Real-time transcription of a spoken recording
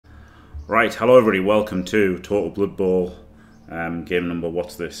Right, hello everybody, welcome to Total Blood Bowl, game number,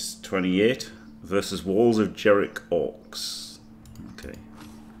 what's this, 28, versus Walls of Jerick Orcs. Okay,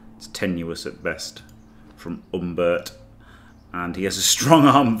 it's tenuous at best, from Umbert, and he has a strong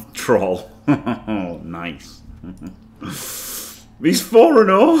arm troll. Oh, nice. He's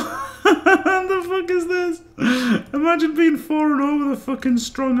 4-0. What the fuck is this? Imagine being 4-0 with a fucking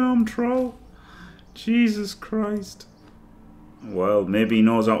strong arm troll. Jesus Christ. Well, maybe he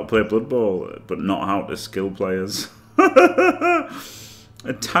knows how to play Blood Bowl, but not how to skill players. A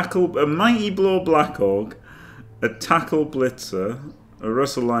Mighty Blow Black Orc, a Tackle Blitzer, a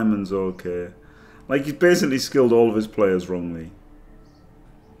Russell Lyman's okay. Like, he's basically skilled all of his players wrongly.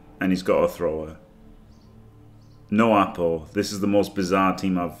 And he's got a thrower. No Apo. This is the most bizarre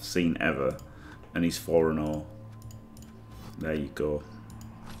team I've seen ever. And he's 4-0. There you go.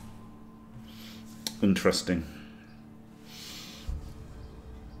 Interesting.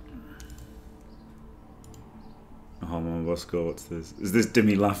 Oh my Bosco, what's this? Is this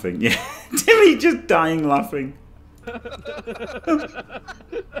Dimmy laughing? Yeah, Dimmy just dying laughing. Dimmy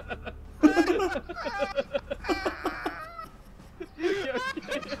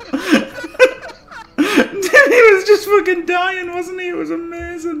was just fucking dying, wasn't he? It was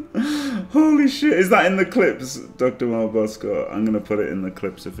amazing. Holy shit. Is that in the clips, Dr. Marbosco? I'm going to put it in the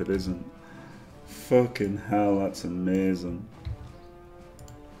clips if it isn't. Fucking hell, that's amazing.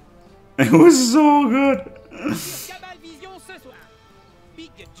 It was so good.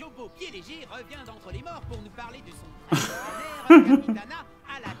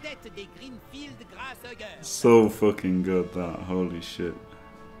 So fucking good, that. Holy shit.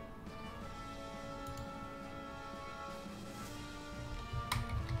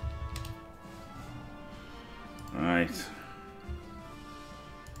 Right.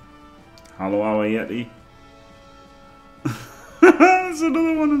 Hello, our Yeti. There's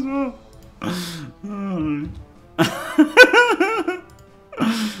another one as well.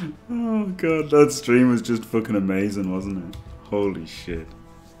 Oh god, that stream was just fucking amazing, wasn't it? Holy shit.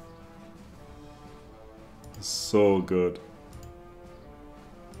 So good.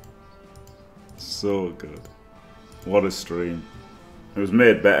 So good. What a stream. It was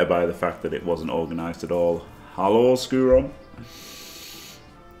made better by the fact that it wasn't organised at all. Hello, Skuron.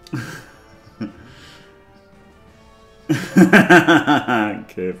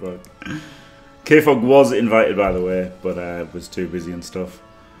 K-Fog. K-Fog was invited, by the way, but was too busy and stuff.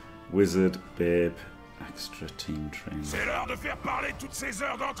 Wizard, Babe, extra team training.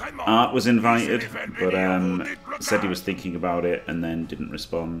 Art was invited, but said he was thinking about it and then didn't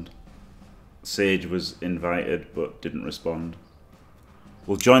respond. Sage was invited, but didn't respond.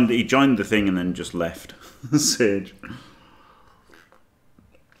 Well, he joined the thing and then just left. Sage.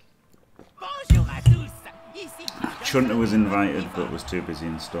 Chunter was invited, but was too busy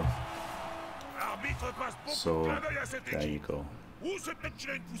and stuff. So, there you go.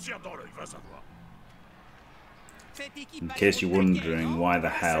 In case you're wondering why the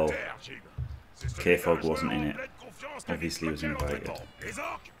hell K-Fog wasn't in it, obviously he was invited.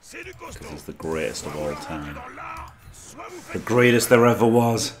 Because he's the greatest of all time. The greatest there ever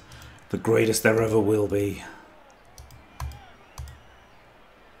was. The greatest there ever will be.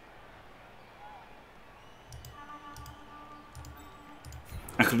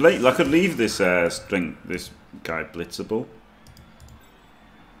 I could leave this this guy blitzable,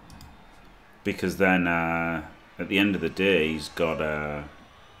 because then at the end of the day he's got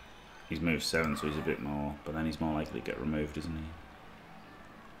he's moved 7, so he's a bit more, but then he's more likely to get removed, isn't he?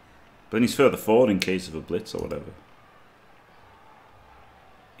 But then he's further forward in case of a blitz or whatever.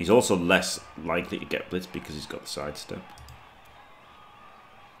 He's also less likely to get blitzed because he's got the sidestep.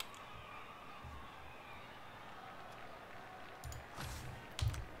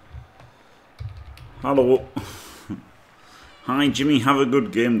 Hello. Hi Jimmy, have a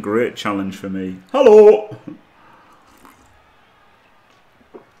good game. Great challenge for me. Hello.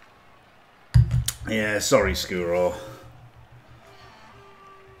 Yeah, sorry Skuro.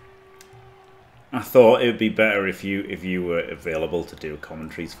 I thought it would be better if you were available to do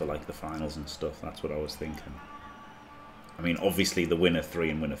commentaries for like the finals and stuff. That's what I was thinking. I mean, obviously the winner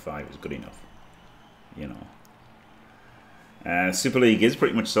 3 and winner 5 is good enough. You know. Super League is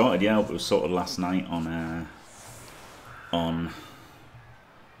pretty much sorted, yeah. It was sorted last night on not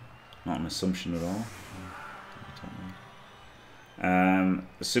an assumption at all.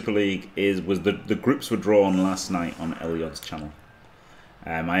 The Super League the groups were drawn last night on Elyod's channel.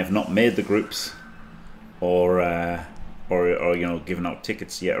 I have not made the groups or you know, given out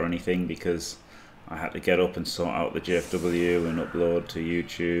tickets yet or anything, because I had to get up and sort out the JFW and upload to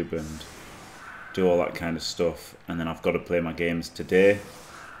YouTube and do all that kind of stuff, and then I've got to play my games today,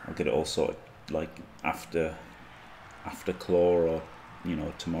 I'll get it all sorted like after claw, or you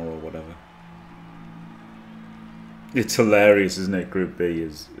know, tomorrow or whatever. It's hilarious, isn't it? Group B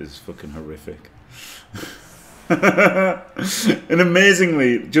is fucking horrific. And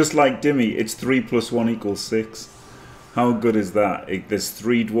amazingly, just like Dimmy, it's 3 + 1 = 6. How good is that? There's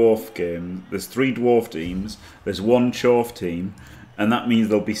 3 dwarf games, there's 3 dwarf teams, there's 1 chorf team, and that means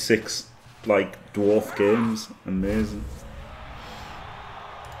there'll be 6 like dwarf games. Amazing.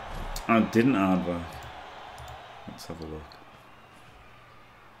 I didn't aardvark. Let's have a look.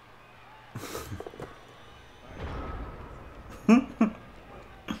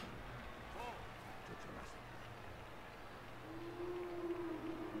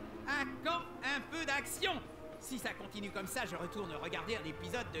 À quand un peu d'action? Si ça continue comme ça, je retourne regarder un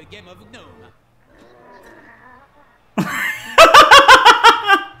épisode de Game of Gnome.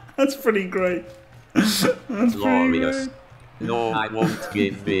 That's pretty great. That's glorious. No, I won't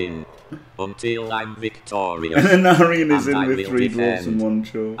give in until I'm victorious. And then Arian is And in I with will 3 defend. dwarfs and 1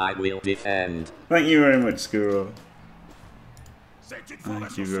 chore. I will defend. Thank you very much, Skuro.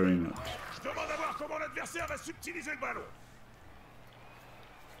 Thank you very much.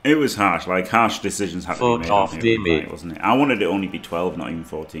 It was harsh, like harsh decisions had to be made on here, wasn't it? I wanted it only be 12, not even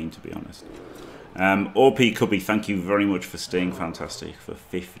 14, to be honest. OP Cubby, thank you very much for staying fantastic for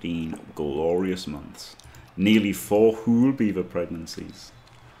 15 glorious months. Nearly 4 whole beaver pregnancies.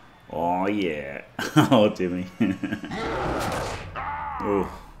 Oh yeah. Oh, Dimmy. Oh.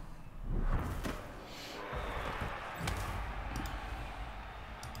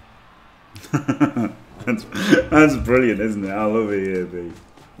 That's brilliant, isn't it? I love it, AB.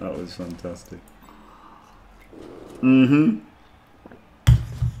 That was fantastic.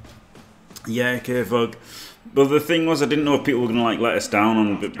 Yeah, K-Fog. But the thing was, I didn't know if people were going to like let us down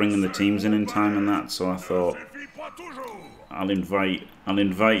on bringing the teams in time and that, so I thought I'll invite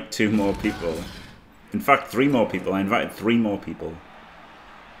 2 more people. In fact, 3 more people. I invited 3 more people,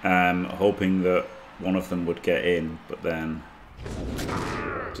 hoping that one of them would get in, but then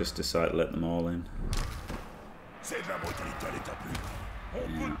just decided to let them all in.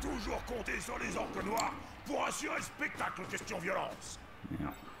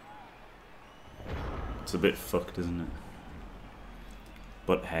 Yeah. It's a bit fucked, isn't it?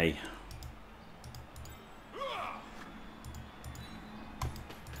 But hey.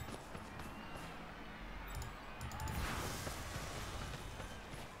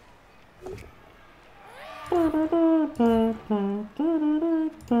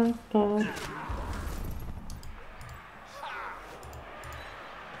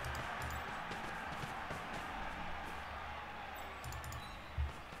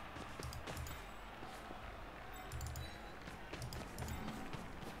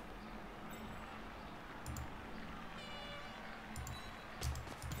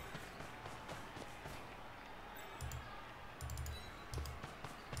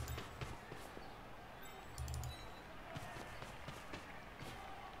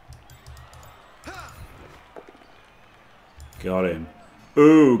 Got him.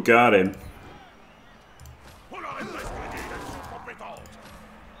 Ooh, got him.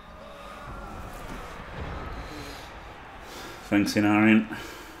 Thanks, Inarian.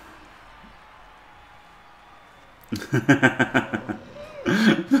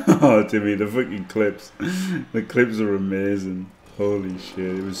 Oh, Timmy, the fucking clips. The clips are amazing. Holy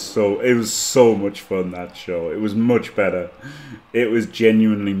shit. It was so much fun, that show. It was much better. It was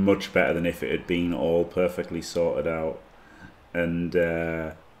genuinely much better than if it had been all perfectly sorted out. And,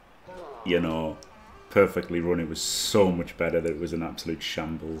 you know, perfectly run. It was so much better that it was an absolute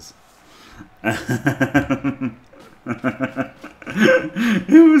shambles. It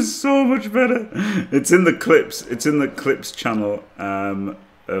was so much better. It's in the clips. It's in the clips channel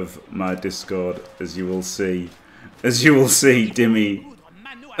of my Discord, as you will see. As you will see, Dimmy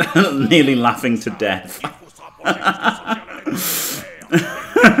nearly laughing to death.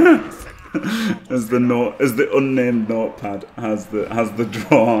 As the unnamed notepad has the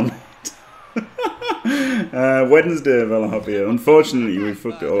drawn. Wednesday, Valahopia. Unfortunately, we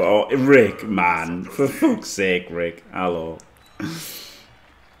fucked it all. Oh, Rick, man, for fuck's sake, Rick. Hello.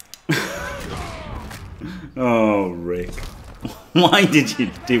 Oh, Rick. Why did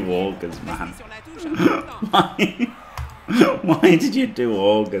you do augers, man? Why did you do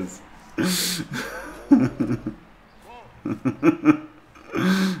augers?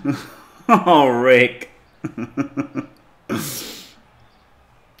 Oh, Rick.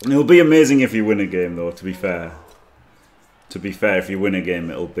 It'll be amazing if you win a game, though, to be fair. To be fair, if you win a game,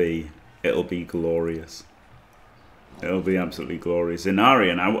 it'll be glorious. It'll be absolutely glorious.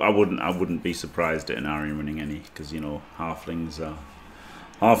 Inarian, I wouldn't be surprised at Inarian winning any, because, you know, halflings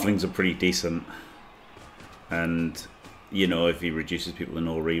Halflings are pretty decent. And, you know, if he reduces people to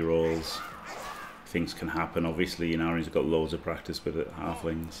no rerolls, things can happen. Obviously, Inarian's got loads of practice with it,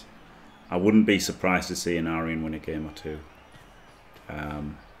 Halflings. I wouldn't be surprised to see Inarian win a game or two.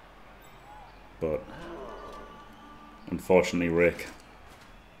 But, unfortunately, Rick,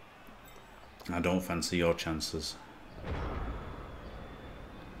 I don't fancy your chances.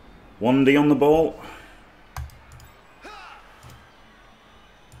 1D on the ball.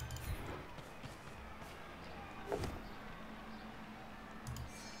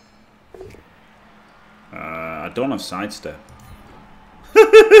 I don't have sidestep.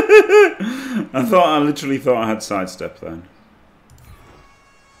 I literally thought I had sidestep then.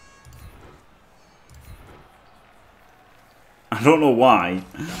 I don't know why.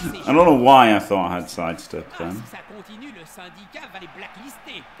 I don't know why I thought I had sidestep then.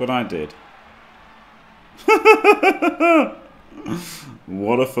 But I did.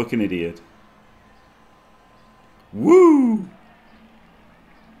 What a fucking idiot. Woo!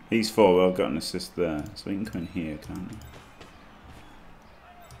 He's 4, well, I've got an assist there. So he can come in here, can't he?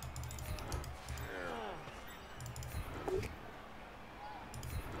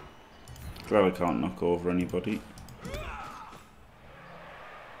 Glad I can't knock over anybody.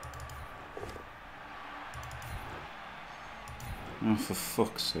 Oh, for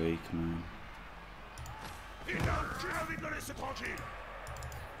fuck's sake, man.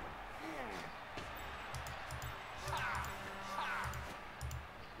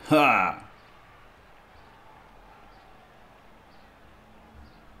 Ha!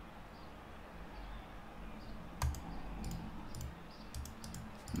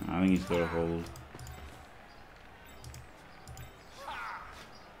 I think he's got a hold.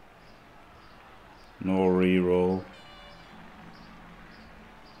 No reroll.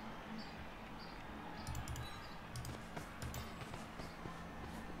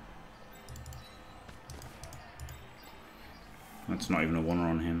 That's not even a 1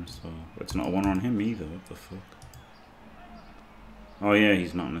 on him, so it's not a 1 on him either. What the fuck? Oh yeah,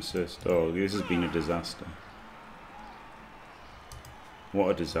 he's not an assist. Oh, this has been a disaster. What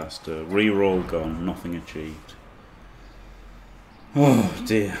a disaster. Reroll gone, nothing achieved. Oh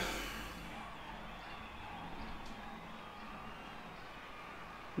dear.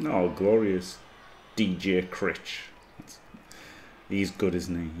 Oh, glorious. DJ Critch. He's good,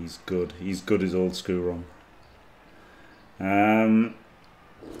 isn't he? He's good. He's good as old school wrong.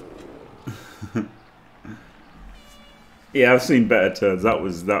 Yeah, I've seen better turns. That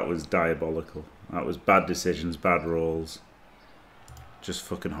was diabolical. That was bad decisions, bad rolls. Just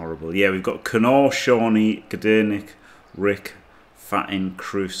fucking horrible. Yeah, we've got Knorr, Shawnee, Gdanik, Rick, Fatin,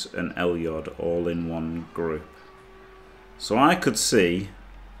 Cruz, and Elyod all in one group. So I could see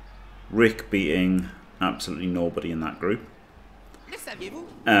Rick beating absolutely nobody in that group.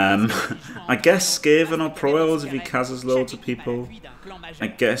 I guess Skaven or Pro Elves if he cazzes loads of people. I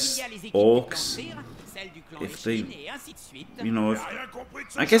guess Orcs if they, you know,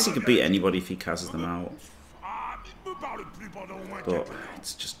 I guess he could beat anybody if he cazzes them out. But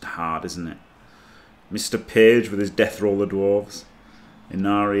it's just hard, isn't it? Mr. Page with his Death Roller Dwarves.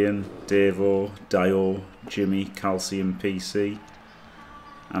 Inarian, Devo, Dio, Jimmy, Calcium, PC.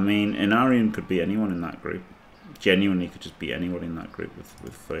 I mean, Inarian could beat anyone in that group. Genuinely could just beat anyone in that group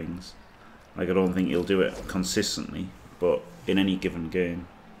with things. Like, I don't think he'll do it consistently, but in any given game.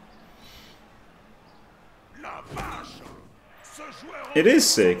 It is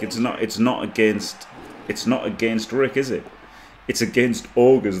sick. It's not against Rick, is it? It's against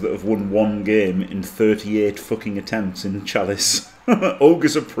ogres that have won one game in 38 fucking attempts in Chalice.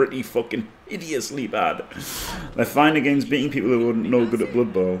 Ogres are pretty fucking hideously bad. They're fine against beating people who are no good at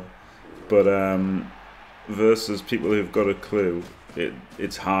Blood Bowl, but versus people who've got a clue,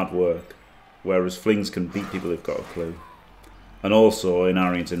 it's hard work. Whereas Flings can beat people who've got a clue. And also,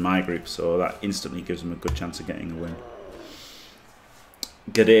 Inarian's in my group, so that instantly gives him a good chance of getting a win.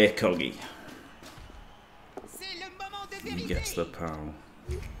 G'day, Coggy. He gets the POW.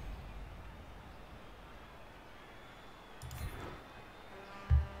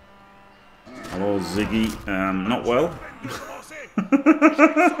 Hello, Ziggy. Not well.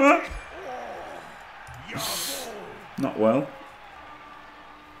 Not well.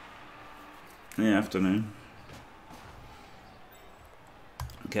 Yeah, afternoon.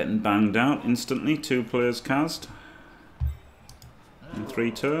 Getting banged out instantly. 2 players cast. In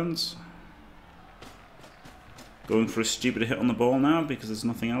 3 turns. Going for a stupid hit on the ball now because there's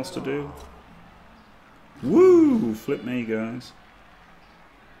nothing else to do. Woo! Flip me, guys.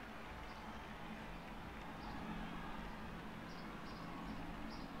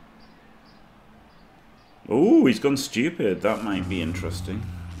 Oh, he's gone stupid. That might be interesting.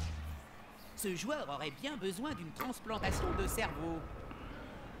 Ce joueur aurait bien besoin d'une transplantation de cerveau.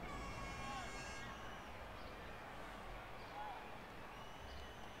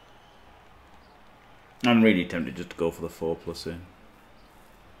 I'm really tempted just to go for the 4+ in.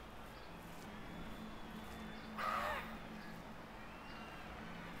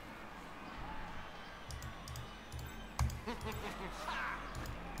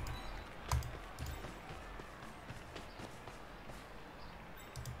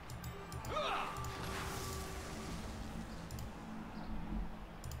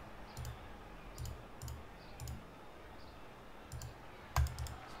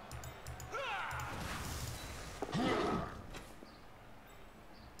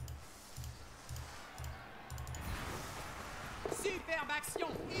 Superbe action.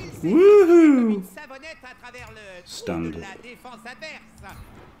 Il s'est Woohoo! comme une savonnette à travers le trou de la défense adverse.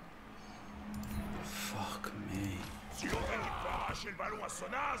 Fuck me. Si l'autre équipe peut arracher le ballon à son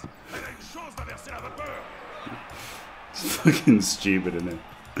âge, elle a une chance d'inverser la vapeur. It's fucking stupid, isn't it?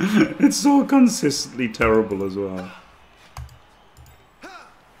 It's so consistently terrible as well.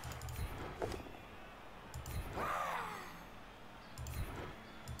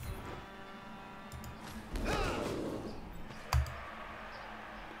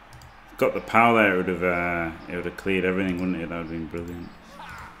 Got the power there, it would have cleared everything, wouldn't it? That would have been brilliant.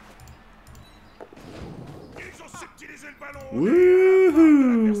 Ils ont subtilisé le ballon.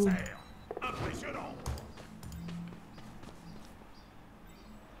 Woohoo! Impressionnant.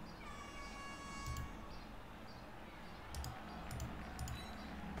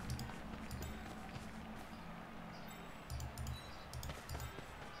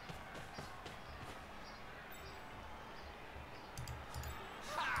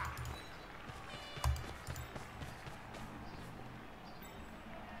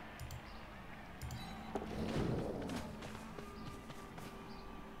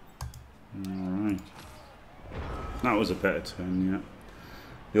 That was a better turn, yeah.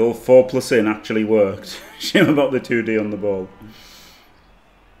 The old 4+ in actually worked. Shame about the 2D on the ball.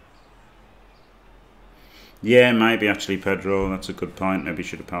 Yeah, maybe actually Pedro. That's a good point. Maybe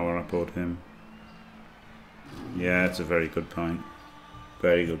should have power upload him. Yeah, it's a very good point.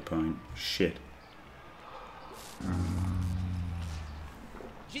 Very good point. Shit.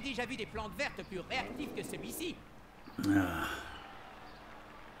 J'ai déjà vu des plantes vertes plus réactives que celui-ci.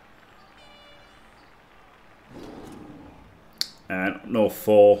 No,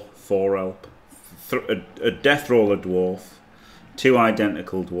 4 help. A Death Roller Dwarf, 2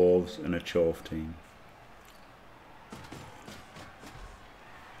 identical dwarves, and a Chorf team.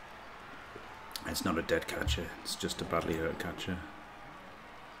 It's not a dead catcher, it's just a badly hurt catcher.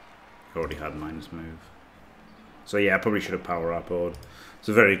 Already had minus move. So yeah, I probably should have power upload. It's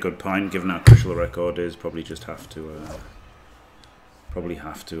a very good point, given how crucial the record is. Probably just have to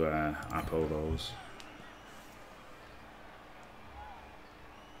upload those.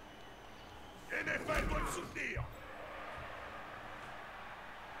 NFL doit le soutenir.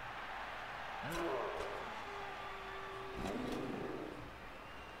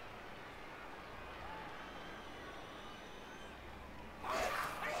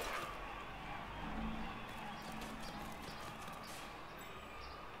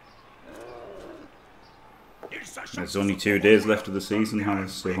 There's only 2 days left of the season,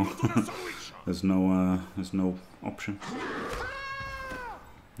 Harris, so there's no option.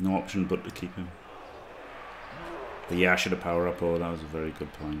 No option but to keep him. But yeah, I should have power up. Oh, that was a very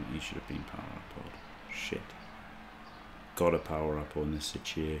good point. He should have been power up. Oh, shit. Gotta power up on this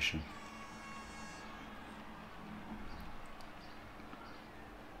situation.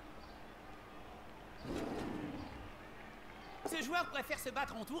 Ce joueur préfère se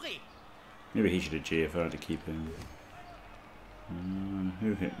battre entouré. Maybe he should have GFR to keep him.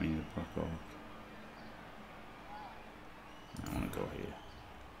 Who hit me with Black Orc? I want to go here.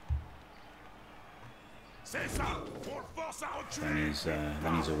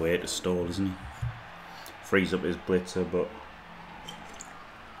 Then he's away to stall, isn't he? Frees up his blitzer, but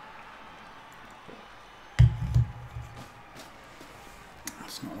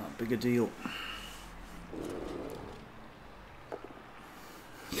that's not that big a deal.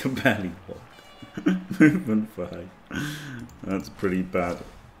 You can barely walk. Movement 5. That's pretty bad.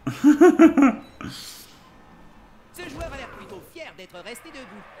 Ce joueur a l'air plutôt fier d'être resté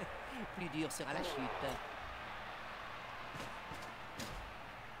debout. Plus dur sera la chute.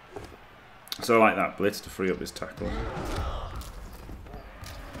 So I like that blitz to free up his tackle.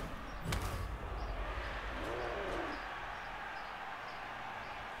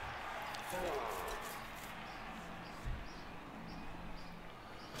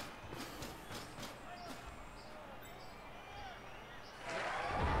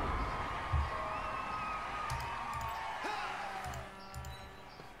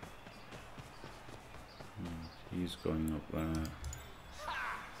 Who's going up there?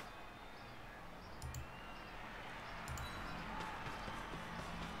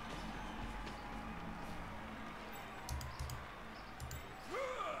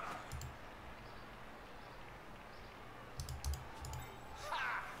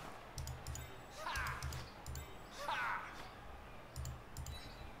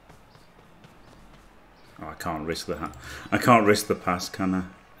 Oh, I can't risk the I can't risk the pass, can I?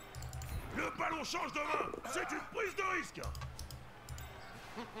 Le ballon change de main. C'est une prise de risque.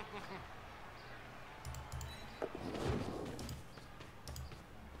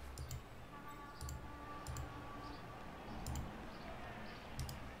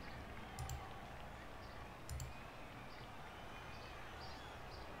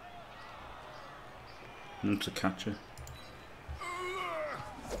 Not to catch her.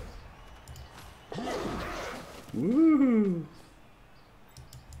 Woo!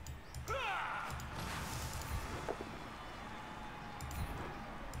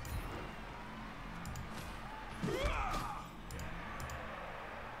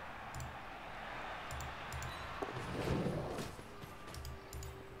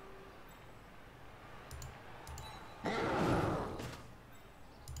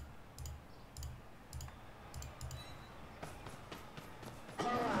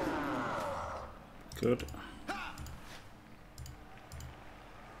 Good.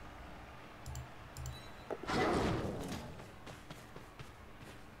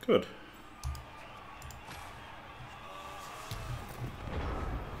 Good.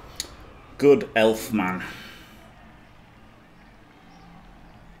 Good elf man.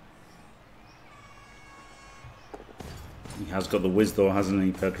 He has got the whiz though, hasn't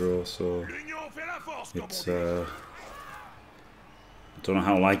he, Pedro? So it's I don't know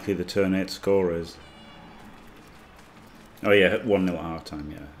how likely the turn 8 score is. Oh yeah, 1-0 at half time,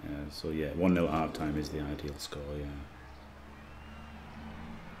 yeah. So yeah, 1-0 at half time is the ideal score, yeah.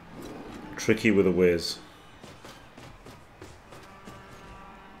 Tricky with a whiz.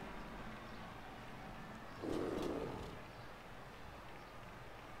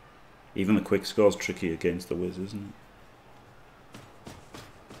 Even the quick score's tricky against the whiz, isn't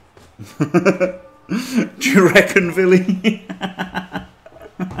it? Do you reckon, Billy?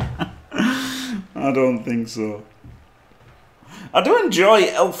 I don't think so. I do enjoy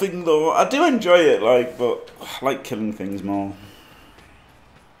elfing though. I do enjoy it, like, but I like killing things more.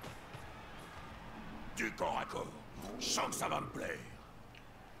 Du corps à corps. Je sens que ça va me plaire.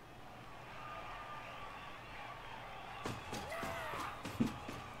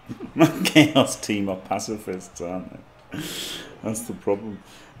 Chaos team are pacifists, aren't they? That's the problem.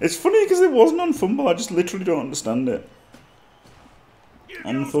 It's funny because it wasn't on Fumble. I just literally don't understand it.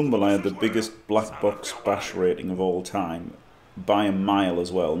 On Fumble, I had the biggest black box bash rating of all time. By a mile as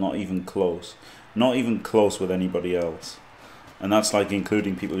well, not even close. Not even close with anybody else. And that's like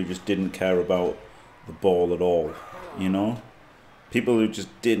including people who just didn't care about the ball at all, you know? People who just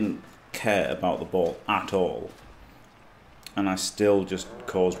didn't care about the ball at all. And I still just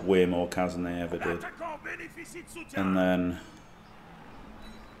caused way more Kaz than they ever did. And then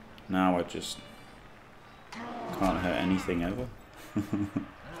now I just can't hurt anything ever.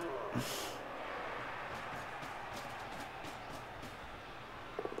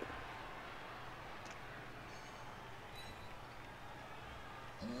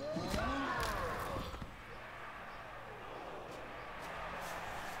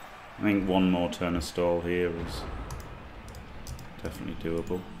 I think one more turn of stall here is definitely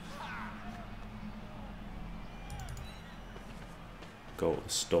doable. Go to the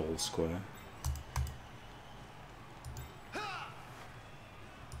stall square.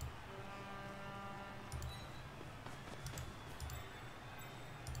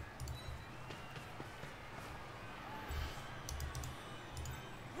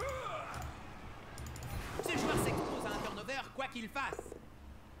 Ce joueur s'expose à un turnover quoi qu'il fasse.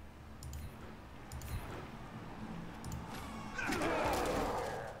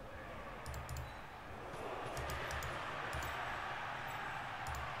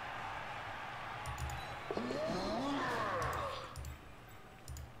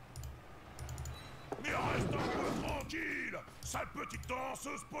 Mais reste un peu tranquille. Sale petite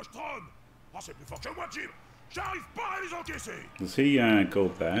danseuse pochetronne. Oh, c'est plus fort que moi, Jim. J'arrive pas à les encaisser. Does he go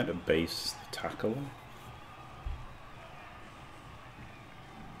there to base the tackle?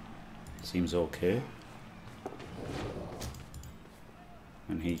 Seems okay.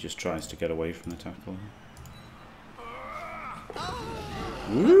 And he just tries to get away from the tackle.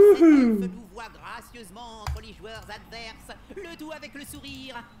 Woohoo! Se louvoie gracieusement entre les joueurs adverses, le tout avec le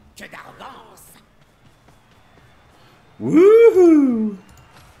sourire. Que d'arrogance! Woohoo!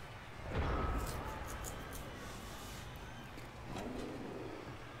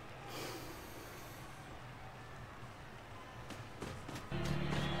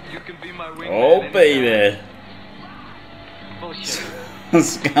 can be my wingman. Oh, baby. Bullshit.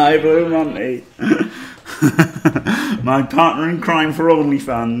 Sky Blue Monty. My partner in crime for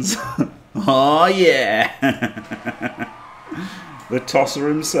OnlyFans. Oh, yeah. The tosser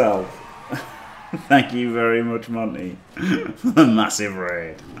himself. Thank you very much, Monty. Massive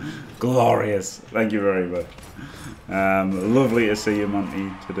raid. Glorious. Thank you very much. Lovely to see you,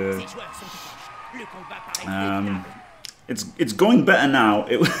 Monty, today. It's going better now.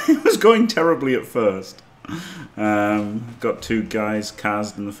 It was going terribly at first. Got 2 guys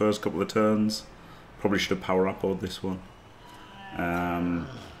cased in the first couple of turns. Probably should have power up this one.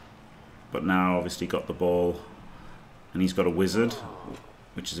 But now obviously got the ball, and he's got a wizard,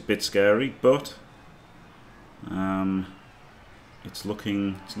 which is a bit scary, but it's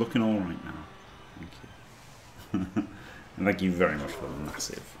looking all right now. Thank you. And thank you very much for the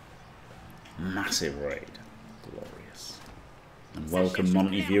massive raid. Glorious. And welcome,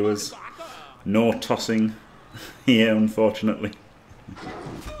 Monty viewers. No tossing here, unfortunately.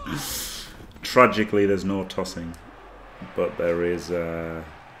 Tragically, there's no tossing, but there is, you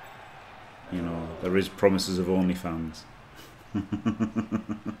know, there is promises of OnlyFans.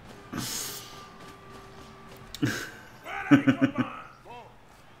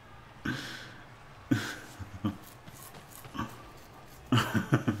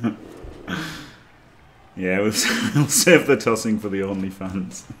 Yeah, we'll save the tossing for the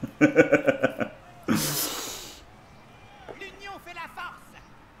OnlyFans.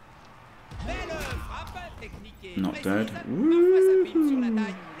 Not dead.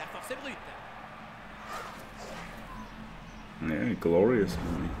 Yeah, glorious,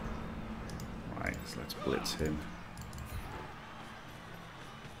 man. Right, so let's blitz him.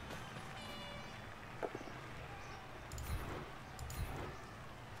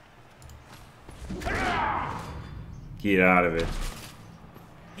 Get out of it.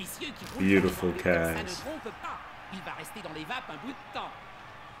 Beautiful cars.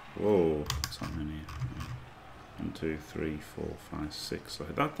 Whoa, what's happening here? 1, 2, 3, 4, 5, 6. So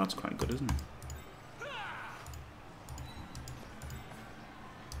that's quite good, isn't it?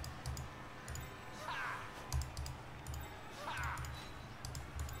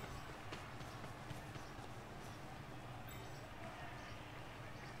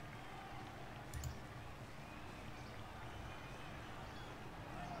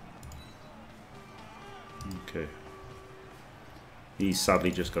 Okay. He's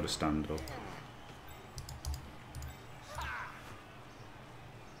sadly just got to stand up.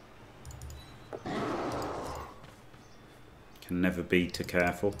 Can never be too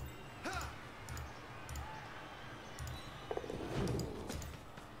careful.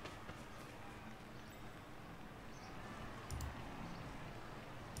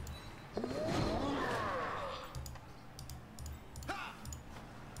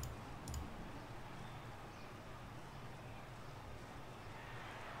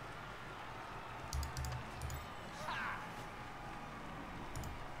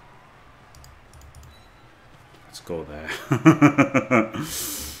 Let's go there. I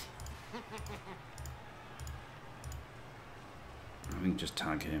think just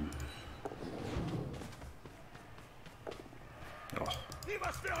tag him. Oh.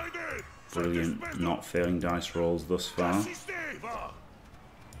 Brilliant, not failing dice rolls thus far.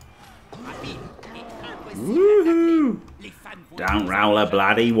 Woohoo! Down Rowler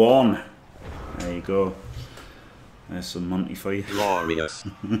bloody one. There you go. There's some Monty for you. Glorious.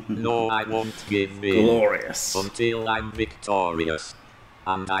 No, I won't give in. Glorious. Until I'm victorious.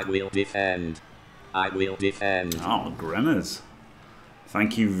 And I will defend. I will defend. Oh, Grenners.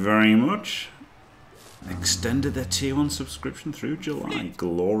 Thank you very much. Extended their tier 1 subscription through July.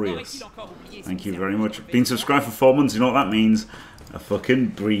 Glorious. Thank you very much. Been subscribed for 4 months. You know what that means? A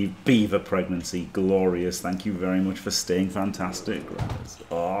fucking beaver pregnancy. Glorious. Thank you very much for staying fantastic, Grenners.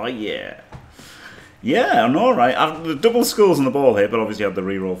 Oh, yeah. Yeah, I'm alright. The double skulls on the ball here, but obviously I had the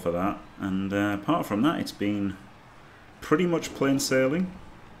reroll for that. And apart from that, it's been pretty much plain sailing.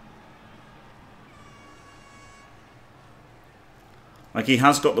 Like, he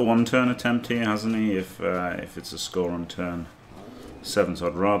has got the 1-turn attempt here, hasn't he? If it's a score on turn 7, so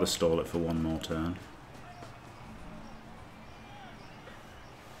I'd rather stall it for 1 more turn.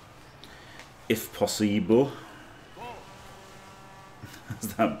 If possible.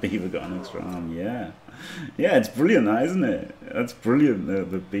 Has that beaver got an extra arm? Yeah. Yeah, it's brilliant, that, isn't it? That's brilliant.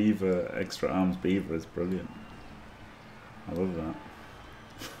 The beaver, extra arms beaver is brilliant. I love that.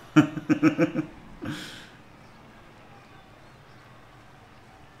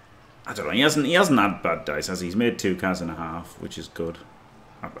 I don't know, he hasn't had bad dice, has he? He's made 2 cards and a half, which is good.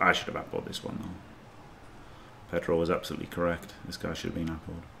 I should have outbought this one though. Petro was absolutely correct. This guy should have been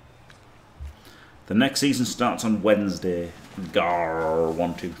outbought. The next season starts on Wednesday. Gar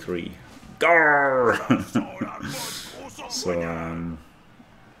 1, 2, 3. Gar. So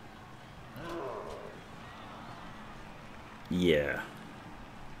yeah.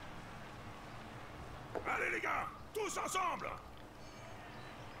 Allez les gars, tous ensemble.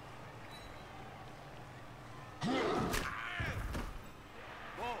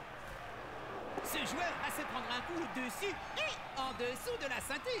 Ce joueur va se prendre un coup dessus et en dessous de la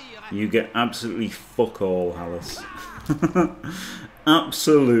ceinture. You get absolutely fuck all, Alice.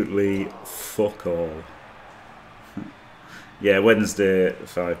 Absolutely fuck all. Yeah, Wednesday,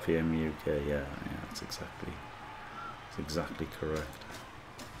 5 PM UK. Yeah, that's exactly correct.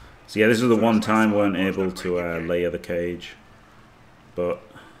 So yeah, this was the one time we weren't able to layer the cage, but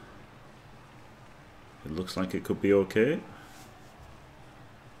it looks like it could be okay.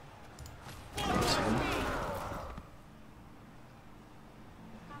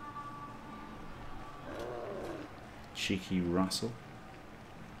 Cheeky Russell.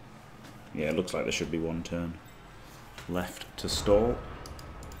 Yeah, it looks like there should be one turn left to stall.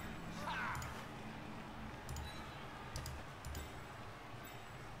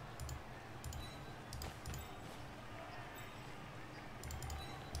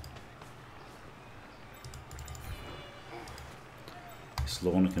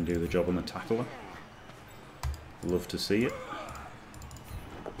 Lorna can do the job on the tackler. Love to see it.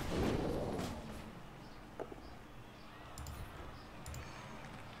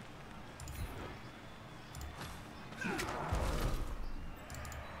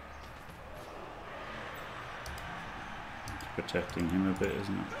 Protecting him a bit,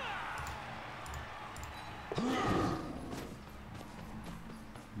 isn't it?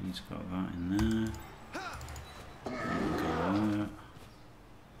 He's got that in there.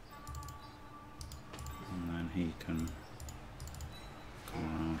 And then he can come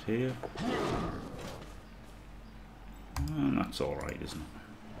around here. And that's alright, isn't it?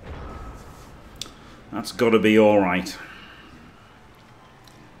 That's got to be alright.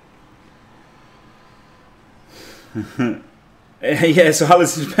 Yeah, so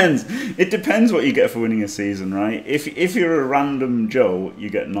Alice, depends. It depends what you get for winning a season, right? If you're a random Joe,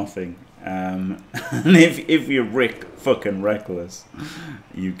 you get nothing. And if you're fucking reckless,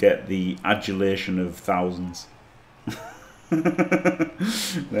 you get the adulation of thousands.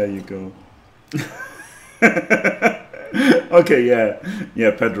 There you go. Okay,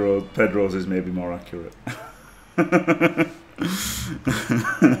 yeah. Pedro's is maybe more accurate.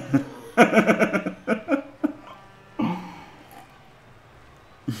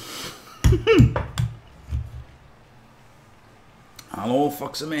 Hello,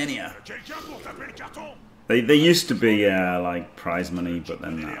 Foxomania. They used to be like prize money, but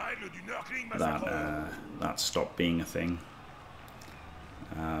then that stopped being a thing.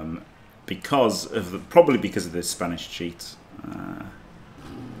 Because of probably because of the Spanish cheats, I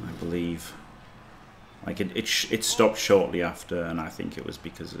believe. Like it stopped shortly after, and I think it was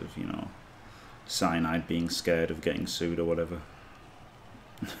because of, you know, Cyanide being scared of getting sued or whatever.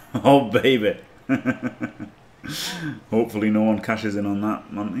 Oh baby. Hopefully no one cashes in on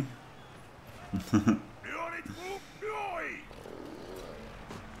that, won't they?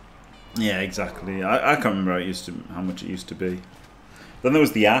 Yeah, exactly. I can't remember how much it used to be. Then there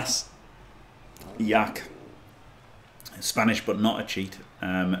was the ass. Yak. Spanish but not a cheat.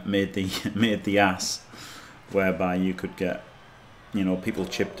 Made the ass, whereby you could get, you know, people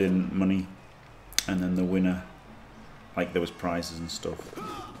chipped in money, and then the winner, like there was prizes and stuff.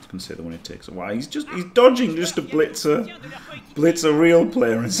 I can say the winner takes a while. He's dodging just to blitz a real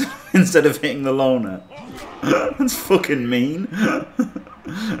player instead of hitting the loner. That's fucking mean.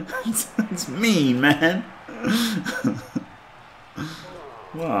 That's mean, man.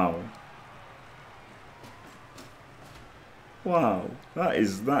 Wow. Wow, that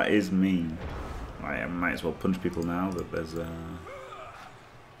is mean. I might as well punch people now that there's a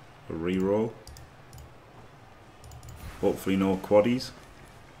reroll. Hopefully no quaddies.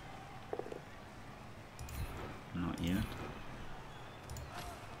 Not yet.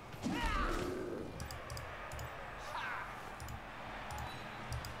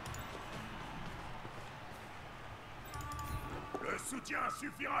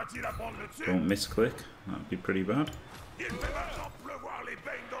 Don't misclick, that would be pretty bad.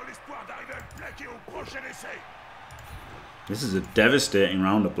 This is a devastating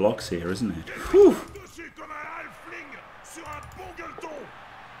round of blocks here, isn't it? Whew.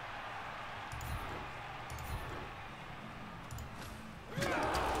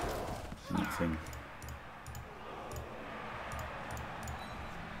 Nothing.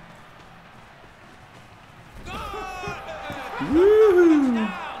 Woohoo!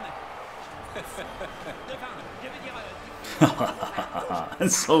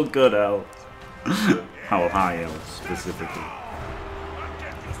 It's so good, Elves. How High Elves specifically.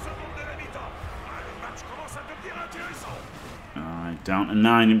 Alright, down to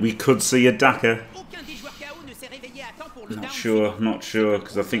 9. We could see a Daka. Not sure,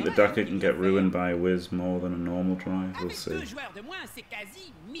 because I think the Daka can get ruined by a whiz more than a normal drive. We'll see. We'll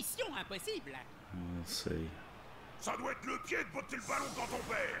see. Ça doit être le pied de botter le ballon quand on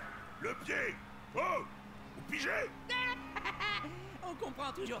perd. Le pied. Oh, vous pigez?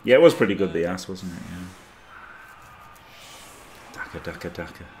 Yeah, it was pretty good, the ass, wasn't it? Yeah. Daka, Daka,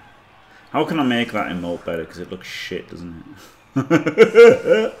 Daka. How can I make that emote better? Because it looks shit, doesn't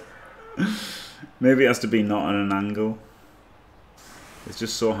it? Maybe it has to be not on an angle. It's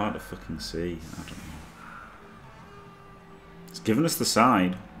just so hard to fucking see. I don't know. It's giving us the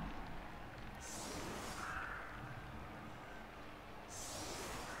side.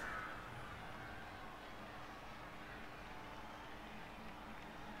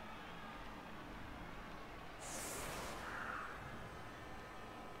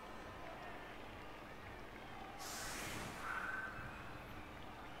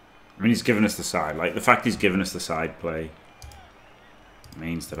 I mean, he's given us the side. Like, the fact he's given us the side play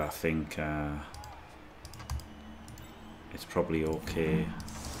means that I think it's probably okay.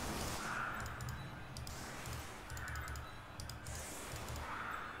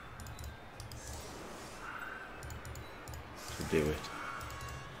 To do it.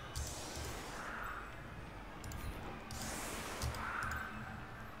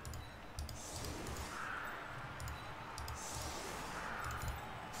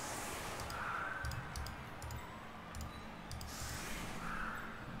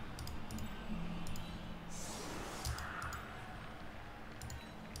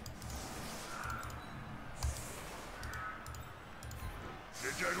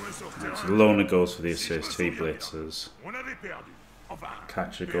 So Lona goes for the assist, he blitzes.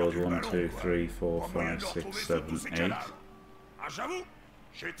 Catcher goes 1, 2, 3, 4, 5, 6, 7, 8. So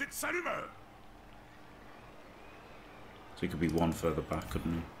he could be one further back,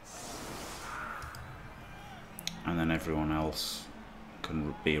 couldn't he? And then everyone else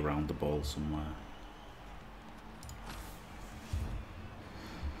can be around the ball somewhere.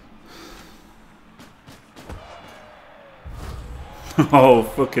 Oh,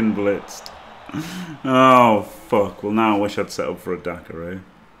 fucking blitzed. Oh, fuck. Well, now I wish I'd set up for a Daka, eh?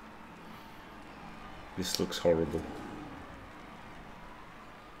 This looks horrible.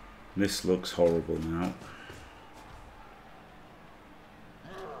 This looks horrible now.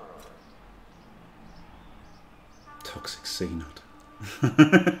 Toxic C-Nut.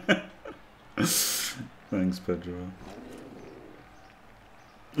 Thanks, Pedro.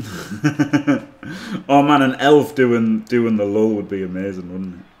 Oh man, an elf doing the lull would be amazing,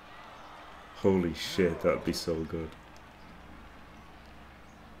 wouldn't it? Holy shit, that'd be so good.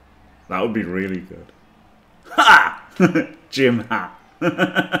 That would be really good. Ha! Jim hat.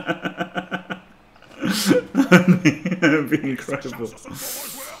 That'd be incredible.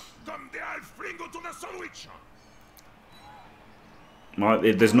 Well,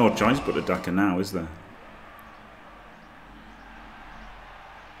 there's no choice but a Daka now, is there?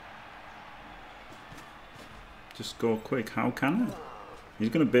 Just go quick. How can he? He's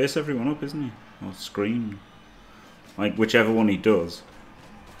going to base everyone up, isn't he? Or screen. Like, whichever one he does.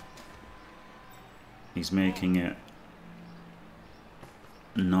 He's making it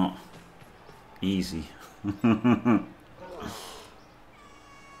not easy.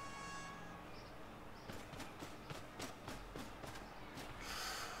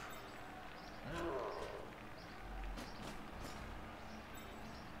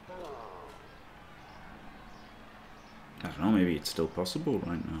 I don't know, maybe it's still possible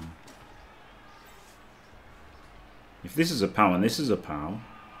right now. If this is a POW and this is a POW...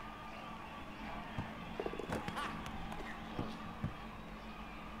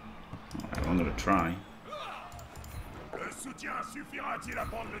 Alright, I'm going to try.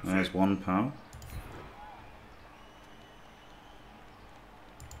 There's one POW.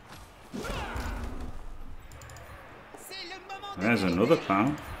 There's another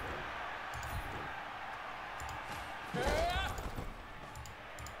POW.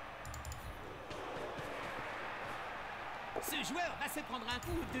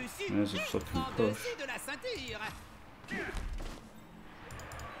 There's a fucking push.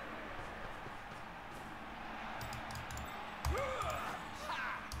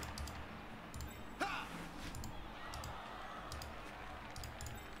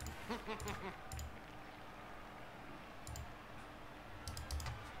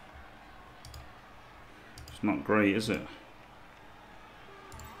 It's not great, is it?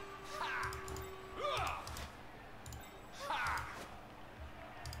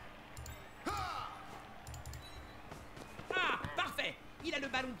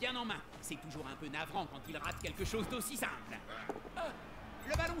 ballon bien en main. C'est toujours un peu navrant quand il rate quelque chose d'aussi simple.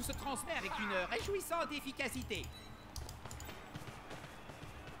 Le ballon se transmet avec une réjouissante efficacité.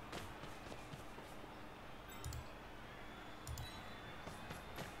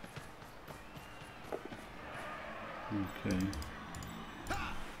 Okay.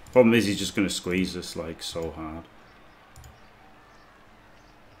 Problem is, he's just going to squeeze this like so hard.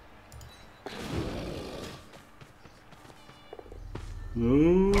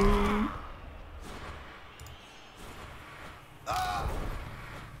 Ooh.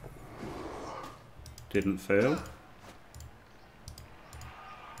 Didn't fail.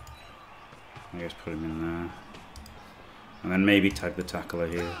 I guess put him in there. And then maybe tag the tackler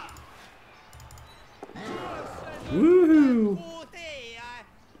here. Woohoo!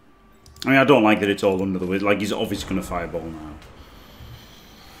 I mean, I don't like that it's all under the wizard. Like, he's obviously going to fireball now.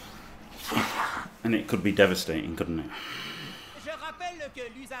 And it could be devastating, couldn't it?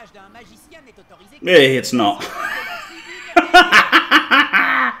 Hey, it's not.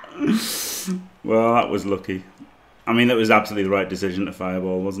 Well, that was lucky. I mean, that was absolutely the right decision to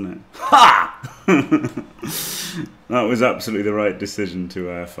fireball, wasn't it? Ha! That was absolutely the right decision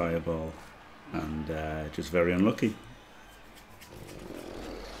to fireball. And just very unlucky.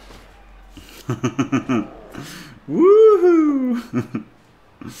 Woohoo!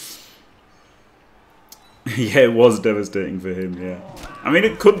 Yeah, it was devastating for him, yeah. I mean,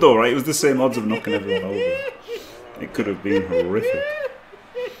 it could though, right? It was the same odds of knocking everyone over. It could have been horrific.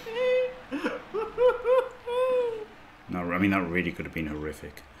 No, I mean, that really could have been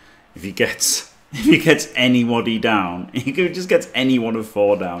horrific. If he gets anybody down, he just gets any one of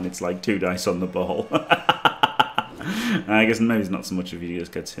 4 down, it's like 2 dice on the ball. I guess maybe it's not so much if he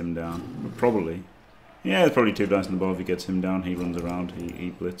just gets him down. But probably. Yeah, it's probably 2 dice on the ball if he gets him down. He runs around,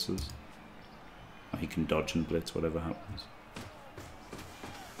 he blitzes. Or he can dodge and blitz, whatever happens.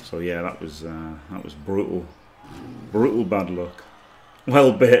 So yeah, that was brutal. Brutal bad luck.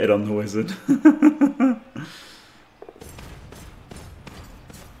 Well baited on the wizard.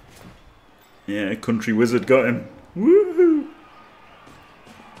 Yeah, country wizard got him. Woohoo!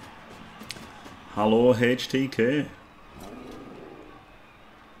 Hello, HTK.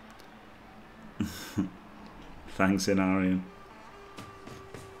 Thanks, Inarian.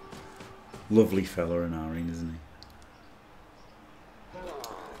 Lovely fella, Inarian, isn't he?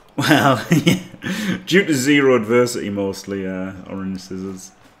 Well, yeah. Due to 0 adversity, mostly, orange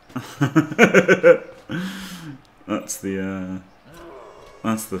scissors.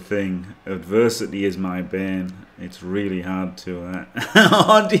 That's the thing. Adversity is my bane. It's really hard to.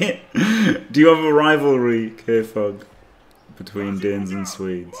 Oh, do you have a rivalry, K-Fog, between Danes and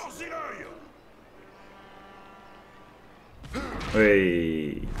Swedes?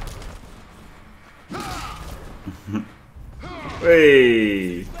 Hey.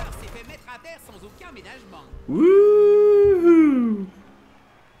 Hey. Woohoo!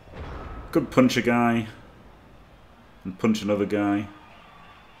 Could punch a guy and punch another guy.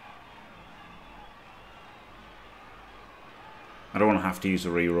 I don't want to have to use a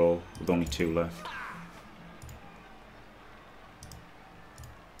reroll with only 2 left.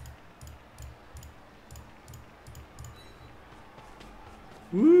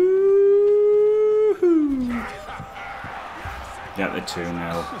 Woohoo! Yeah, they're 2-0.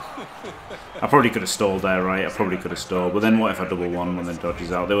 I probably could have stalled there, right? I probably could have stalled. But then what if I double 1 when the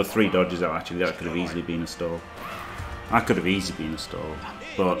dodges out? There were 3 dodges out, actually. That could have easily been a stall. That could have easily been a stall.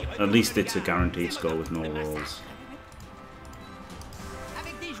 But at least it's a guaranteed score with no rolls.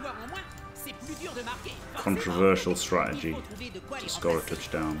 Controversial strategy to score a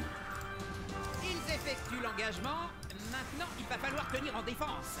touchdown.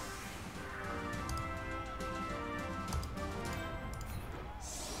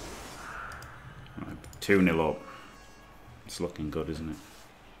 Right, 2-0 up. It's looking good, isn't it?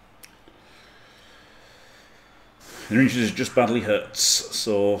 The injuries is just badly hurts,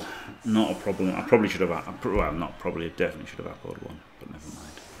 so not a problem. I probably should have. Well, not probably. I definitely should have uploaded 1, but never mind.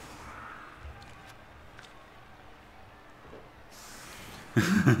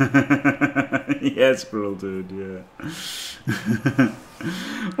 Yes, Brill, dude, yeah.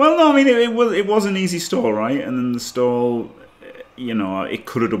 Well, no, I mean, it was an easy stall, right? And then the stall, you know, it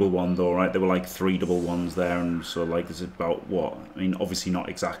could have double 1 though, right? There were like 3 double 1s there, and so like there's about what? I mean, obviously not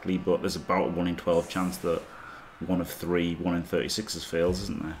exactly, but there's about a 1 in 12 chance that 1 of 3, 1 in 36 fails,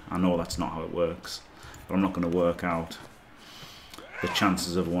 isn't there? I know that's not how it works, but I'm not going to work out the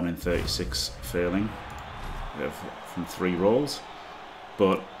chances of 1 in 36 failing from 3 rolls.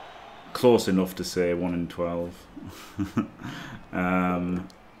 But close enough to say 1 in 12.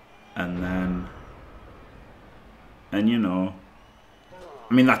 And you know,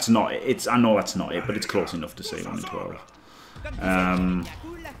 I mean, that's not it. It's, I know that's not it, but it's close enough to say 1 in 12.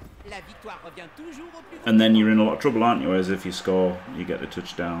 And then you're in a lot of trouble, aren't you? Whereas if you score, you get the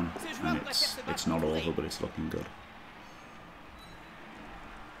touchdown, and it's not over, but it's looking good.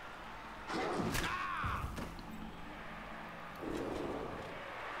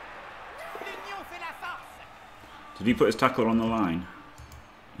 Did he put his tackler on the line?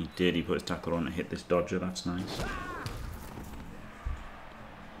 He did. He put his tackler on to hit this dodger. That's nice.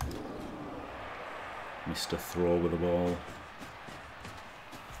 Missed a throw with the ball.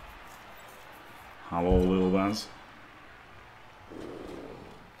 Hello, Lil Baz.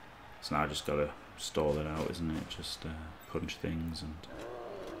 So now I just got to stall it out, isn't it? Just punch things and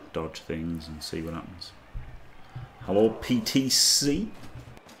dodge things and see what happens. Hello, PTC.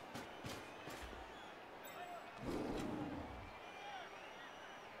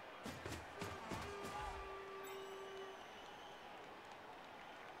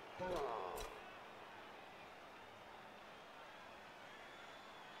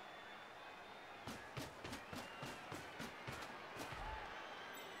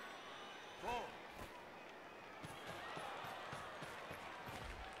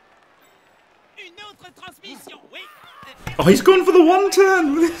 Oh, he's going for the one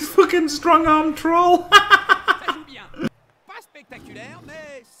turn with his fucking strong arm troll. Ça joue bien. Pas spectaculaire,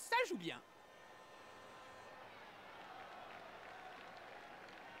 mais ça joue bien.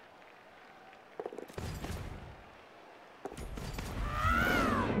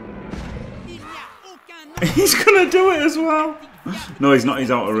 He's gonna do it as well. No, he's not. He's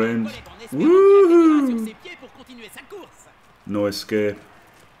out of range. Woohoo! No escape.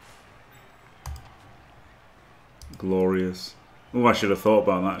 Glorious. Oh, I should have thought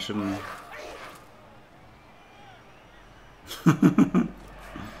about that, shouldn't I?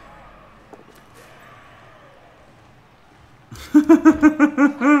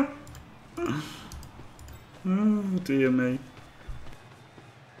 Oh, dear me.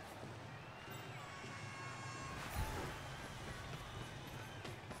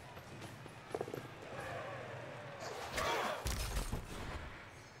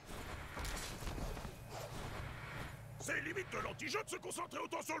 C'est limite de l'anti-jeu de se concentrer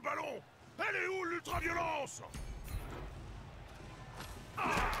autant sur le ballon. Elle est où l'ultra-violence?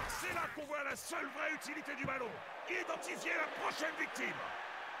 Ah, c'est là qu'on voit la seule vraie utilité du ballon. Identifier la prochaine victime.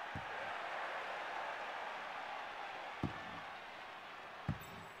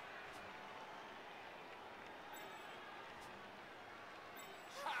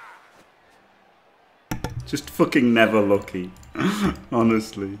 Just fucking never lucky.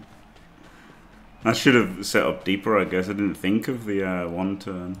 Honestly. I should have set up deeper, I guess. I didn't think of the one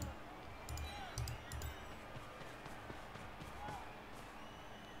turn.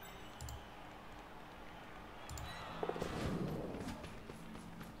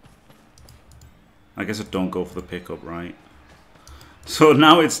 I guess I don't go for the pickup, right? So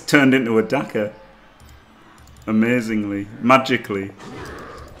now it's turned into a Daka. Amazingly. Magically.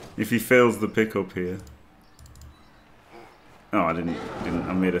 If he fails the pickup here. Oh, I didn't.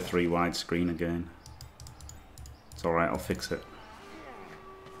 I made a 3 wide screen again. It's alright, I'll fix it.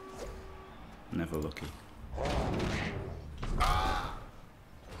 Never lucky.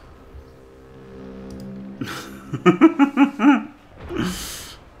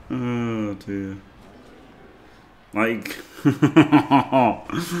 Oh dear. Like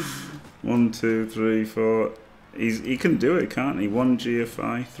 1, 2, 3, 4. He can do it, can't he? 1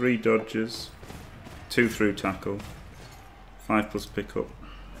 GFI, 3 dodges, 2 through tackle, 5 plus pickup.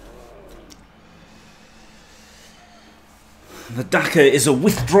 The Daka is a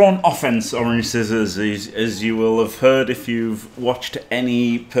withdrawn offense, Orange Scissors, as you will have heard if you've watched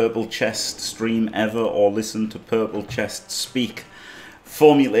any Purple Chest stream ever or listened to Purple Chest speak.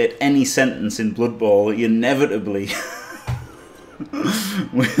 Formulate any sentence in Blood Bowl, you inevitably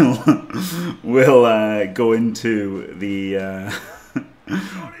will go into the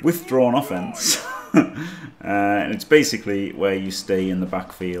withdrawn offense. And it's basically where you stay in the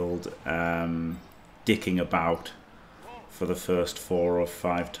backfield, dicking about for the first 4 or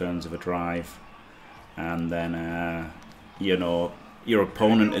 5 turns of a drive, and then you know, your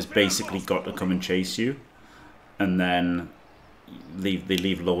opponent has basically got to come and chase you, and then they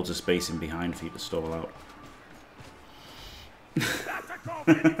leave loads of space in behind for you to stall out.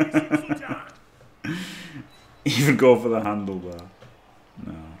 Even go for the handlebar?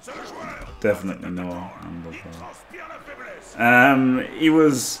 No, definitely no handlebar. He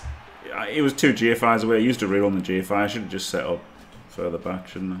was 2 GFIs away. I used to rerun the GFI. I should have just set up further back,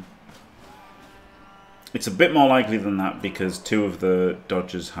 shouldn't I? It's a bit more likely than that because 2 of the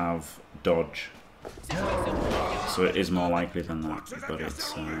dodgers have dodge, So it is more likely than that, but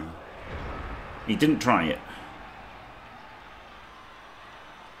it's... he didn't try it.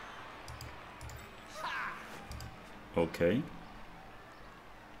 Okay.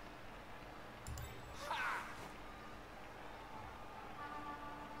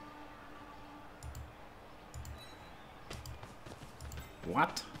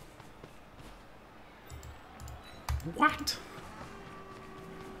 What? What?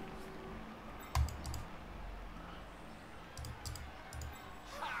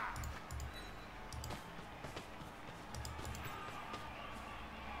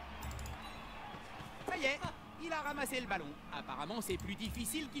 Ça y est, il a ramassé le ballon. Apparemment, c'est plus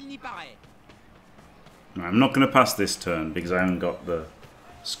difficile qu'il n'y paraît. I'm not going to pass this turn because I haven't got the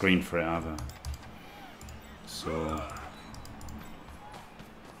screen for it either. So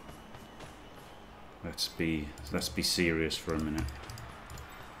let's be serious for a minute.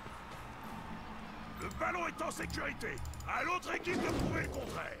 Le ballon est en sécurité. À l'autre équipe de prouver le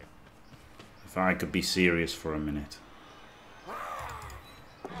contraire. If I could be serious for a minute.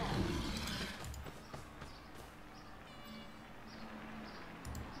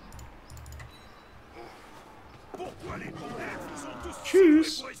 Pourquoi les elfes sont tous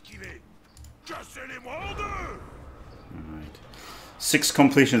Tschüss. pour esquiver? Cassez-les-moi en deux! Alright. 6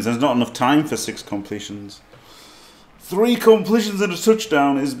 completions. There's not enough time for 6 completions. 3 completions and a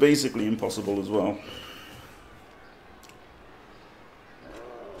touchdown is basically impossible as well.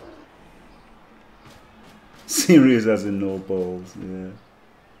 Serious as in no balls, yeah.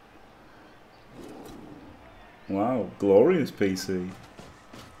 Wow, glorious PC.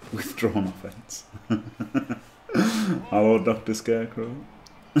 Withdrawn offense. Hello, Dr. Scarecrow.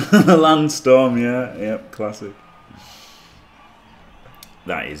 The Landstorm, yeah, yep, classic.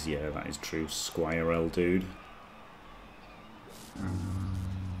 That is true. Squire L dude.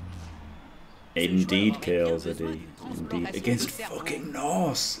 Indeed, KLZD. Indeed. Against fucking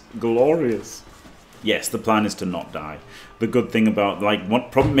Norse. Glorious. Yes, the plan is to not die. The good thing about, like,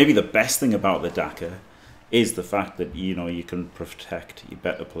 maybe the best thing about the Daka is the fact that, you know, you can protect your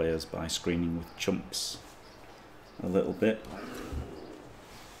better players by screening with chumps a little bit.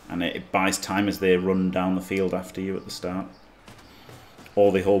 And it buys time as they run down the field after you at the start.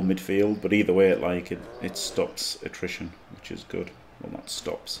 Or they hold midfield, but either way it stops attrition, which is good. Well, not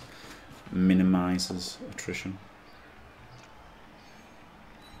stops. Minimises attrition.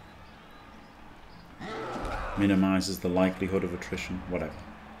 Minimises the likelihood of attrition. Whatever.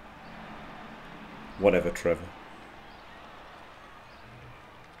 Whatever, Trevor.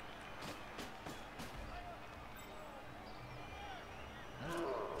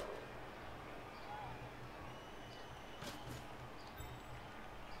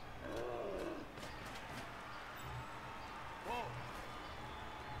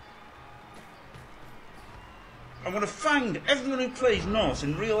 I want to find everyone who plays Norse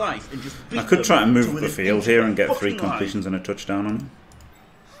in real life and just beat them. I could try to move the field here and get 3 completions and a touchdown on him.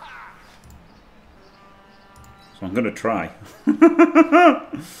 So I'm going to try. Et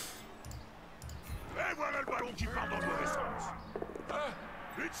voilà le ballon qui part dans le mauvais sens.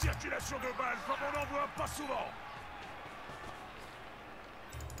 Une circulation de balles comme on n'en voit pas souvent.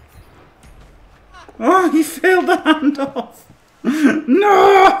 Oh, he failed the handoff.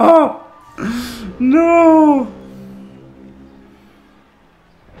 No! No!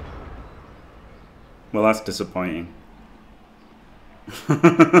 Well, that's disappointing.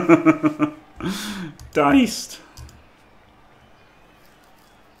 Diced.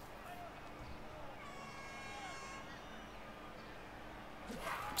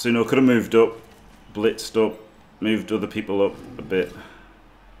 So, you know, could have moved up, blitzed up, moved other people up a bit.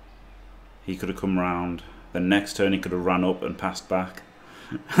 He could have come round. Then next turn he could have run up and passed back.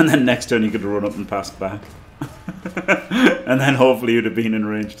 And then next turn he could have run up and passed back. And then hopefully he would have been in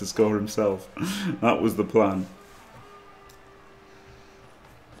range to score himself. That was the plan.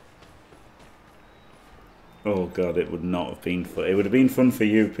 Oh god, it would not have been fun. It would have been fun for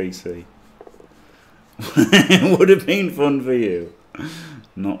you, PC. It would have been fun for you.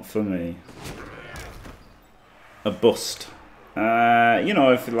 Not for me. A bust. You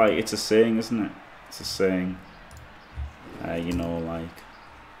know, if like it's a saying, isn't it? It's a saying. You know, like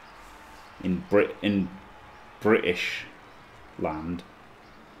in British land,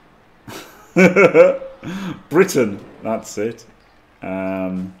 Britain. That's it.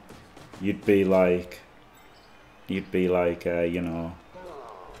 You'd be like, you know,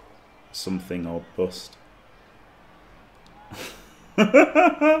 something or bust.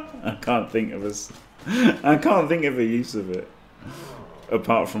 I can't think of a use of it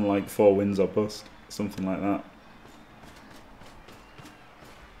apart from like 4 wins or bust, something like that.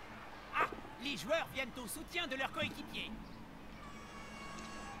 Les joueurs viennent au soutien de leurs coéquipiers.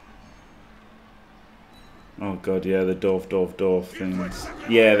 Oh god, yeah, the Dorf things.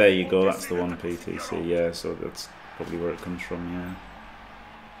 Yeah, there you go, that's the one, PTC, yeah, so that's probably where it comes from, yeah.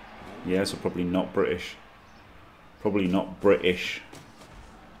 Yeah, so probably not British. Probably not British.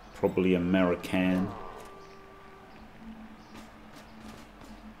 Probably American.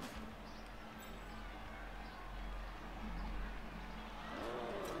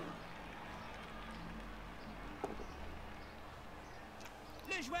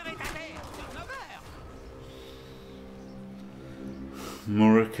 Le joueur est à terre, turnover.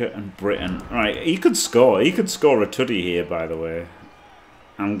 Murica and Britain. Right, he could score. He could score a tuddy here, by the way.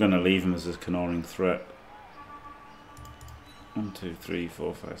 I'm going to leave him as a canoring threat. 1, 2, 3,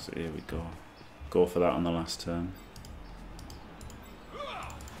 4, 5, 6. Here we go. Go for that on the last turn.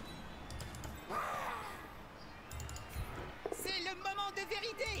 C'est le moment de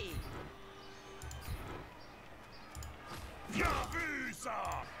vérité. Bien vu,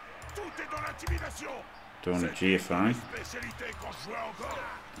 ça. Tout est dans l'intimidation. Don't want a GFI. Spécialité quand je jouais encore.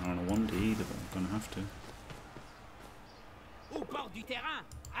 I don't want to either, but I'm going to have to. Au bord du terrain,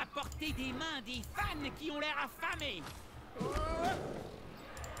 à portée des mains des fans qui ont l'air affamés.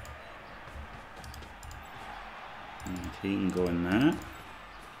 And he can go in there.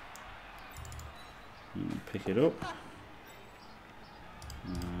 You can pick it up.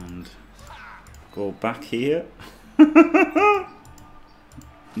 And go back here. And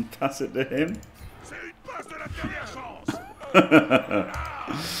pass it to him. C'est une passe de la dernière chance.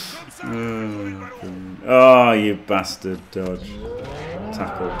 Oh, you bastard, dodge.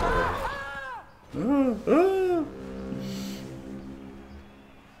 Tackle. Oh, oh.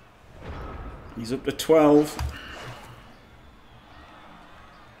 He's up to 12.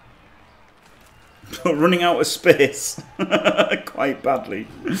 Running out of space. Quite badly.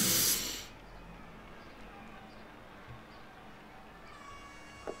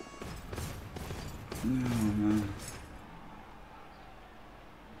 Oh, man.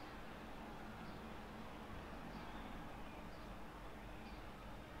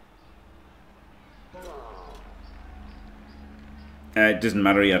 It doesn't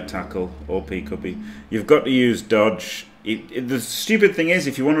matter, he had tackle or P-Cubby. You've got to use dodge. The stupid thing is,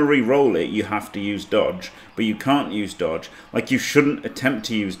 if you want to re-roll it, you have to use dodge. But you can't use dodge. Like, you shouldn't attempt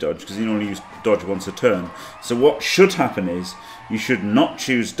to use dodge, because you only use dodge once a turn. So what should happen is, you should not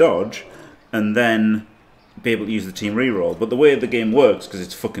choose dodge, and then be able to use the team re-roll. But the way the game works, because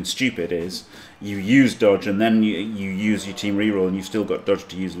it's fucking stupid, is you use dodge, and then you use your team re-roll, and you've still got dodge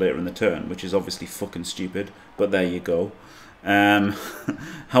to use later in the turn, which is obviously fucking stupid. But there you go.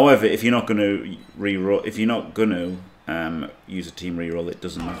 However, if you're not going to re-roll, if you're not going to use a team reroll, it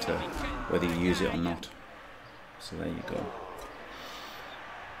doesn't matter whether you use it or not. So there you go.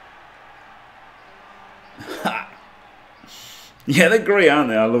 Yeah, they're great, aren't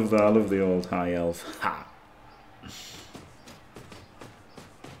they? I love that. I love the old High Elf. Ha!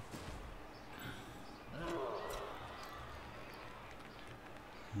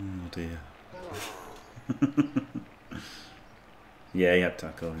 Oh dear. Yeah, he had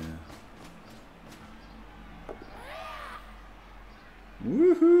tackle, yeah.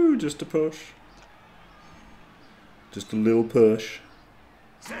 Woohoo! Just a push. Just a little push.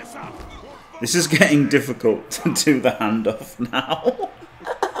 This is getting difficult to do the handoff now.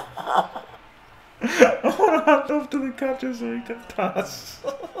 I want to hand off to the catcher so he can pass.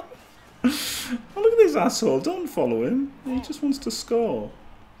 Oh, look at this asshole. Don't follow him. He just wants to score.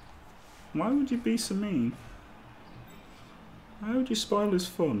 Why would you be so mean? Why would you spoil his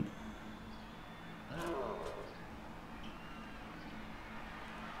fun?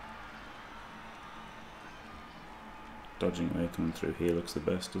 Dodging away coming through here looks the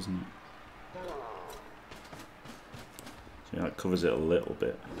best, doesn't it? So yeah, that covers it a little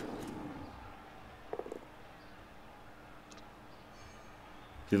bit.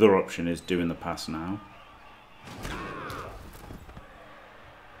 The other option is doing the pass now. Oh,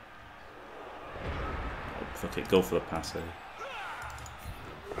 fuck it, go for the pass, eh?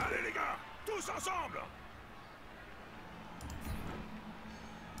 Allez les gars, tous ensemble.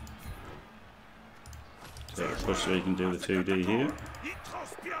 So push so you can do the 2D here. Il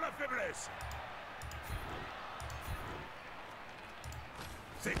transpire la faiblesse.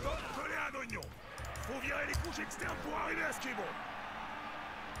 C'est comme coller un oignon. Faut virer les couches externes pour arriver à ce qui est bon.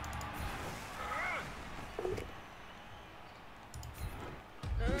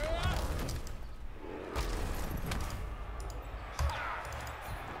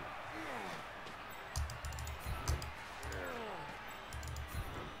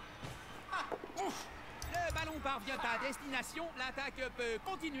 Le ballon parvient à destination, l'attaque peut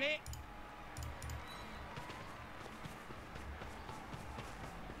continuer.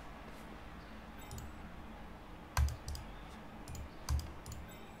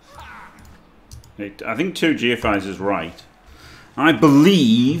 I think 2 GFIs is right. I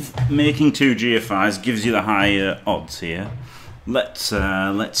believe making 2 GFIs gives you the higher odds here. Let's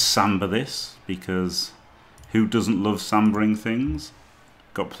samba this, because who doesn't love sambering things?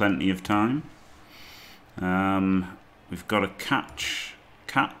 Got plenty of time. We've got a catch,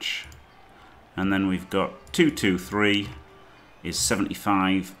 and then we've got 2, 2, 3 is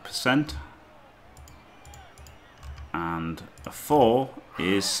 75%, and a 4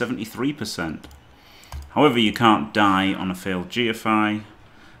 is 73%. However, you can't die on a failed GFI,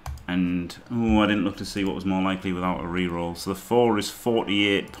 and I didn't look to see what was more likely without a reroll. So the 4 is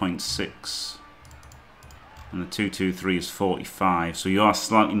 48.6, and the 2, 2, 3 is 45. So you are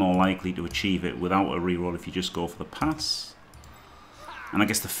slightly more likely to achieve it without a reroll if you just go for the pass. And I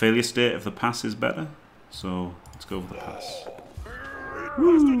guess the failure state of the pass is better. So let's go for the pass.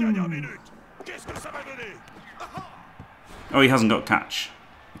 Oh, he hasn't got catch.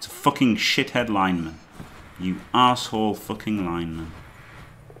 It's a fucking shithead lineman. You arsehole fucking lineman.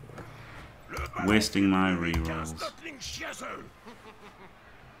 Wasting my rerolls.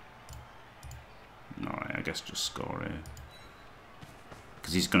 Alright, I guess just score here.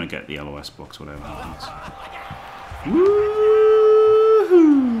 Because he's going to get the LOS blocks, whatever happens.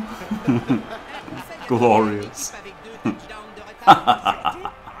 Woohoo! Glorious.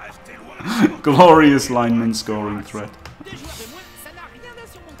 Glorious lineman scoring threat.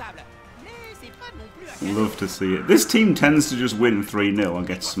 Love to see it. This team tends to just win 3-0 and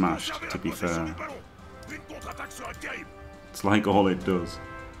get smashed, to be fair. It's like all it does.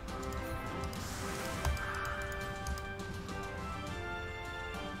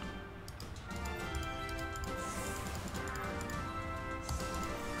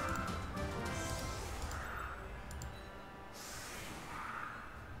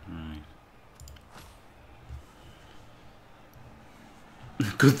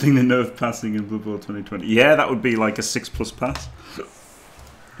 Good thing they nerfed passing in Blood Bowl 2020. Yeah, that would be like a 6+ pass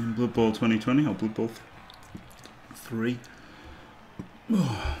in Blood Bowl 2020 or Blood Bowl 3.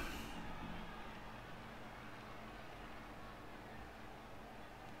 Oh.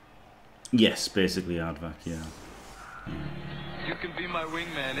 Yes, basically Aardvac, yeah. You can be my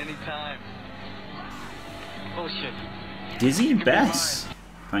wingman anytime. Bullshit. Dizzy Bess,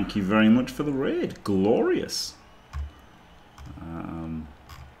 thank you very much for the raid. Glorious.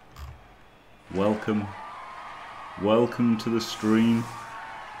 Welcome to the stream,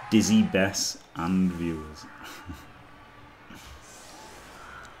 Dizzy Bess and viewers.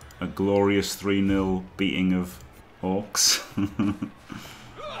 A glorious 3-0 beating of Orcs.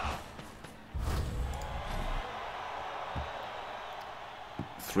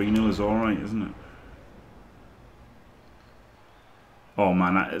 3-0 is alright, isn't it? Oh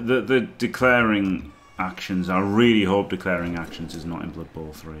man, the declaring actions, I really hope declaring actions is not in Blood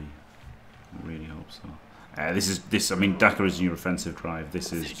Bowl 3. I really hope so. I mean, Dakar is in your offensive drive.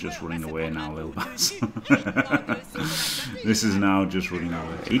 This is just running away now, Lil Bass. This is now just running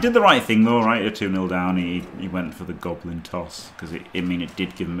away. He did the right thing though, right? At 2-0 down, he went for the Goblin toss, because it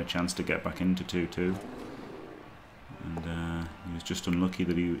did give him a chance to get back into 2-2. And he was just unlucky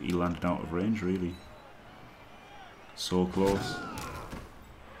that he landed out of range, really. So close.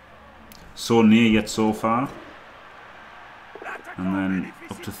 So near yet so far. And then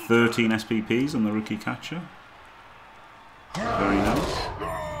up to 13 SPPs on the rookie catcher. Very nice.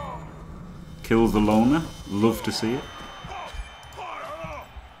 Kills the loner. Love to see it.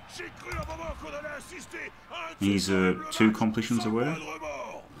 He's 2 completions away.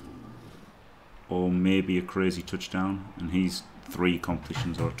 Or maybe a crazy touchdown. And he's 3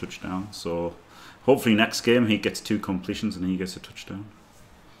 completions or a touchdown. So hopefully next game he gets 2 completions and he gets a touchdown.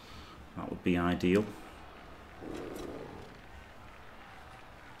 That would be ideal.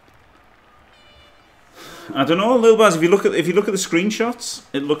 I don't know, Lil Baz, if you look at the screenshots,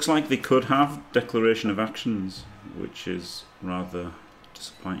 it looks like they could have declaration of actions, which is rather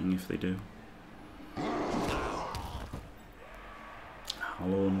disappointing if they do.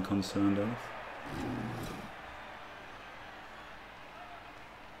 Hello, unconcerned elf.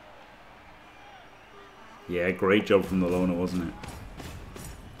 Yeah, great job from the loner, wasn't it?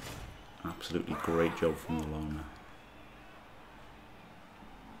 Absolutely great job from the loner.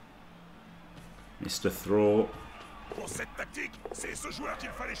 Mr. Throw. Pour cette tactique, c'est ce joueur qu'il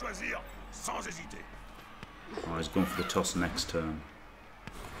fallait choisir, sans hésiter. Oh, he's going for the toss next turn.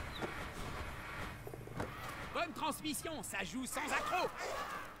 Bonne transmission, ça joue sans accroc.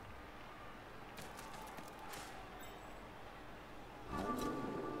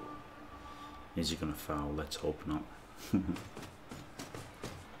 Is he going to foul? Let's hope not.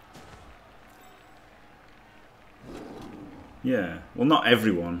 Yeah. Well, not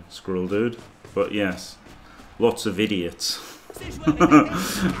everyone, Squirrel Dude, but yes, lots of idiots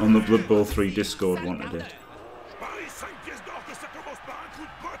on the Blood Bowl 3 Discord wanted it. Parie 5 pièces d'or que ça commence par un coup de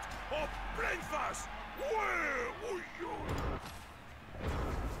botte en pleine face. Ouais, ouille,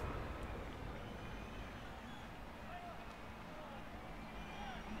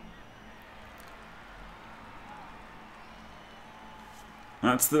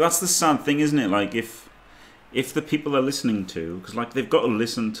 That's the sad thing, isn't it? Like if the people they're listening to, because like they've got to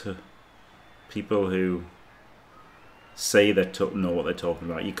listen to people who say they know what they're talking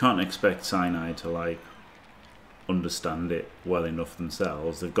about. You can't expect Cyanide to like understand it well enough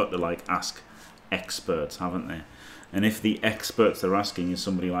themselves. They've got to like ask experts, haven't they? And if the experts they're asking is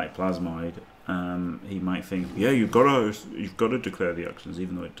somebody like Plasmoid, he might think, yeah, you've got to declare the actions,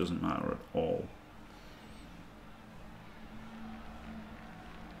 even though it doesn't matter at all.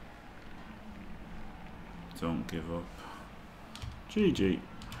 Don't give up. GG.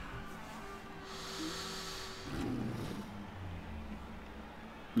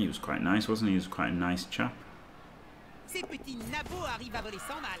 He was quite nice, wasn't he? He was quite a nice chap. Ces petits nabots arrivent à voler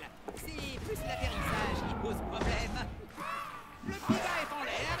sans mal. C'est plus l'atterrissage qui pose problème. Le petit gars est en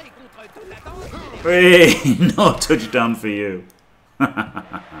l'air et contre toute attente. Hey, no touchdown for you.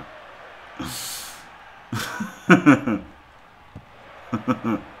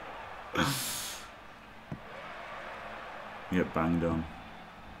 Get banged on.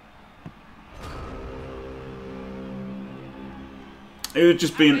 It would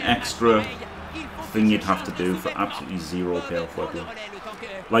just be an extra thing you'd have to do for absolutely zero payoff weapon.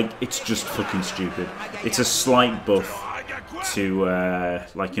 Like, it's just fucking stupid. It's a slight buff to,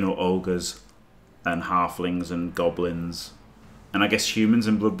 like, you know, ogres and halflings and goblins. And I guess humans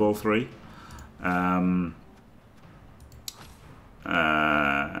in Blood Bowl 3.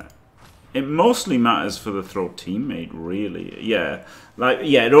 It mostly matters for the throw teammate, really. Yeah, like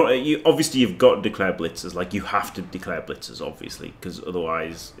obviously you've got to declare blitzers. Like you have to declare blitzers, obviously, because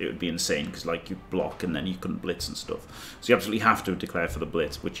otherwise it would be insane. Because like you block and then you couldn't blitz and stuff. So you absolutely have to declare for the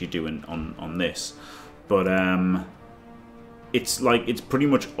blitz, which you do on this. But it's like it's pretty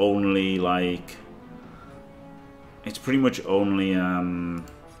much only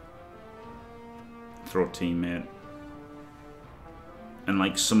throw teammate. And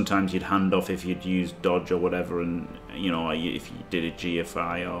like sometimes you'd hand off if you'd used dodge or whatever, and you know if you did a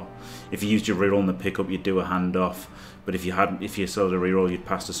GFI or if you used your reroll in the pickup, you'd do a handoff. But if you sold a reroll, you'd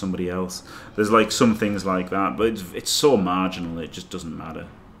pass to somebody else. There's like some things like that, but it's so marginal it just doesn't matter.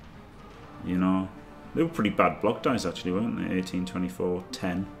 You know, they were pretty bad block dice actually, weren't they? 18, 24,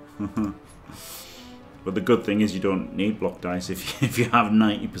 10. But the good thing is you don't need block dice if you have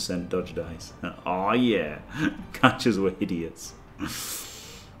 90% dodge dice. Oh yeah, catchers were idiots.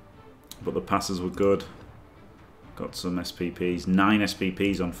 But the passes were good. Got some SPPs. 9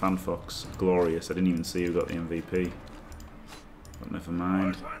 SPPs on FanFox. Glorious. I didn't even see who got the MVP. But never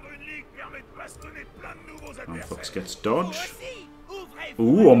mind. FanFox gets dodge.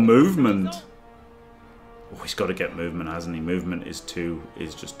 Ooh, on movement. Oh, he's got to get movement, hasn't he? Movement is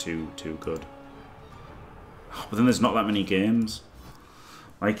just too good. But then there's not that many games.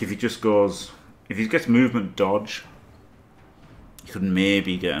 Like if he gets movement dodge, you could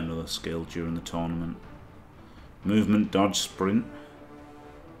maybe get another skill during the tournament. Movement, dodge, sprint.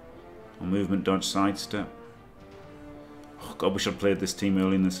 Or movement, dodge, sidestep. Oh god, wish I'd played this team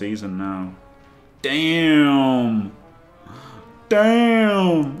early in the season now. Damn!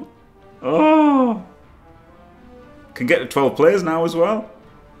 Damn! Oh! Can get to 12 players now as well.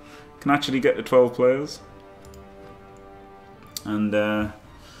 Can actually get to 12 players. And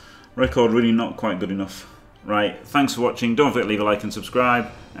record really not quite good enough. Right, thanks for watching. Don't forget to leave a like and subscribe,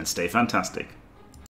 and stay fantastic.